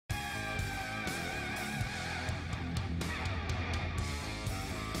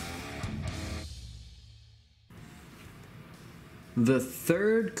The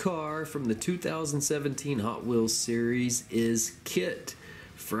third car from the 2017 Hot Wheels series is K.I.T.T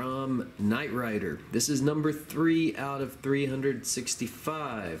from Knight Rider. This is number 3 out of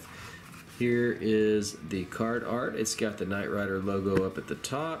 365. Here is the card art. It's got the Knight Rider logo up at the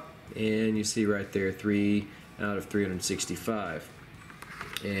top, and you see right there 3 out of 365.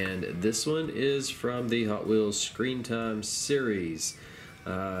 And this one is from the Hot Wheels Screen Time series.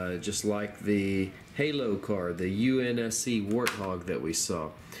 Just like the Halo car, the UNSC Warthog that we saw.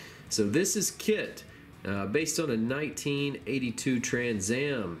 So this is K.I.T.T, based on a 1982 Trans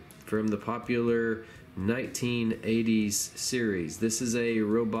Am from the popular 1980s series. This is a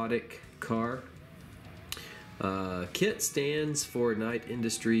robotic car. K.I.T.T stands for Knight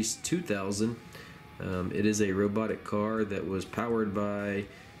Industries 2000. It is a robotic car that was powered by,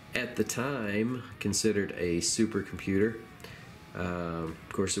 at the time, considered a supercomputer.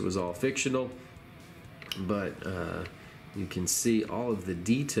 Of course, it was all fictional, but you can see all of the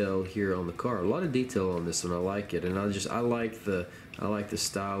detail here on the car. A lot of detail on this one. I like it, and I like the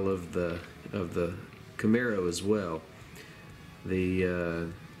style of the Camaro as well. The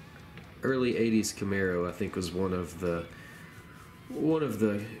early '80s Camaro, I think, was one of the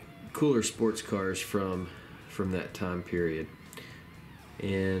cooler sports cars from that time period.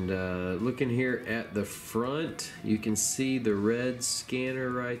 And looking here at the front, you can see the red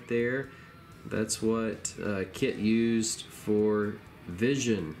scanner right there. That's what K.I.T.T used for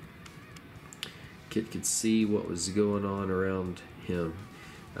vision. K.I.T.T could see what was going on around him.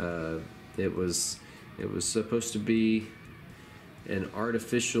 It was supposed to be an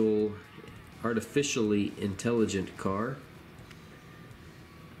artificially intelligent car,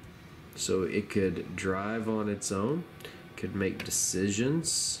 so it could drive on its own, could make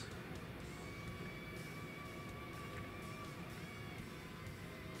decisions.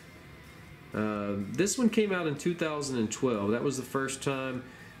 This one came out in 2012. That was the first time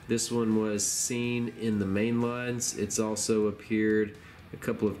this one was seen in the mainlines. It's also appeared a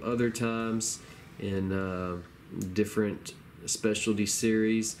couple of other times in different specialty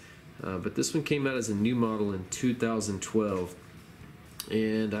series, but this one came out as a new model in 2012.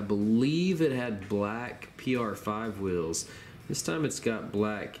 And I believe it had black PR5 wheels. This time it's got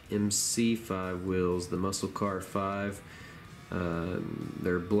black MC5 wheels, the Muscle Car 5.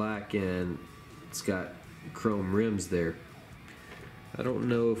 They're black and it's got chrome rims there. I don't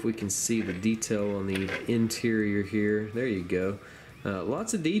know if we can see the detail on the interior here. There you go.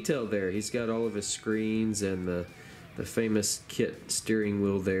 Lots of detail there. He's got all of his screens and the famous K.I.T.T steering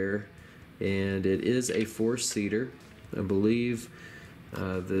wheel there. And it is a 4-seater. I believe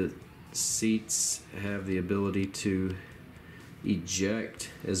the seats have the ability to eject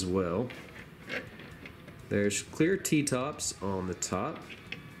as well. There's clear T-tops on the top.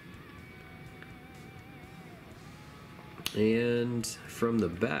 And from the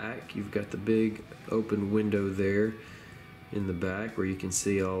back, you've got the big open window there in the back where you can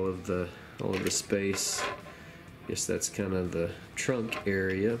see all of the space. I guess that's kind of the trunk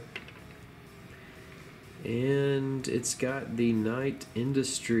area. And it's got the Knight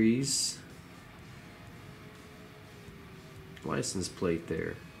Industries license plate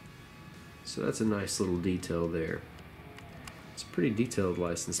there. So that's a nice little detail there. It's a pretty detailed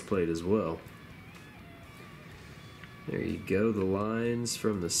license plate as well. There you go, the lines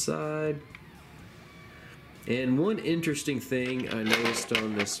from the side. And one interesting thing I noticed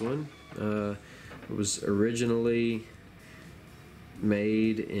on this one, it was originally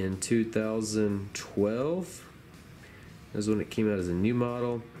made in 2012. That was when it came out as a new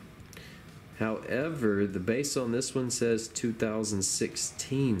model. However, the base on this one says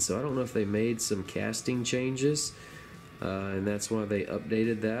 2016, so I don't know if they made some casting changes, and that's why they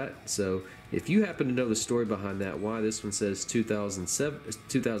updated that. So if you happen to know the story behind that, why this one says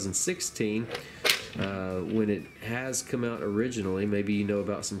 2016, when it has come out originally, maybe you know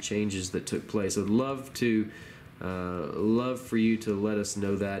about some changes that took place. I'd love for you to let us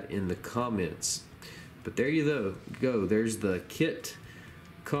know that in the comments. But there you go. There's the K.I.T.T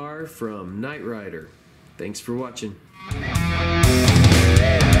car from Knight Rider. Thanks for watching.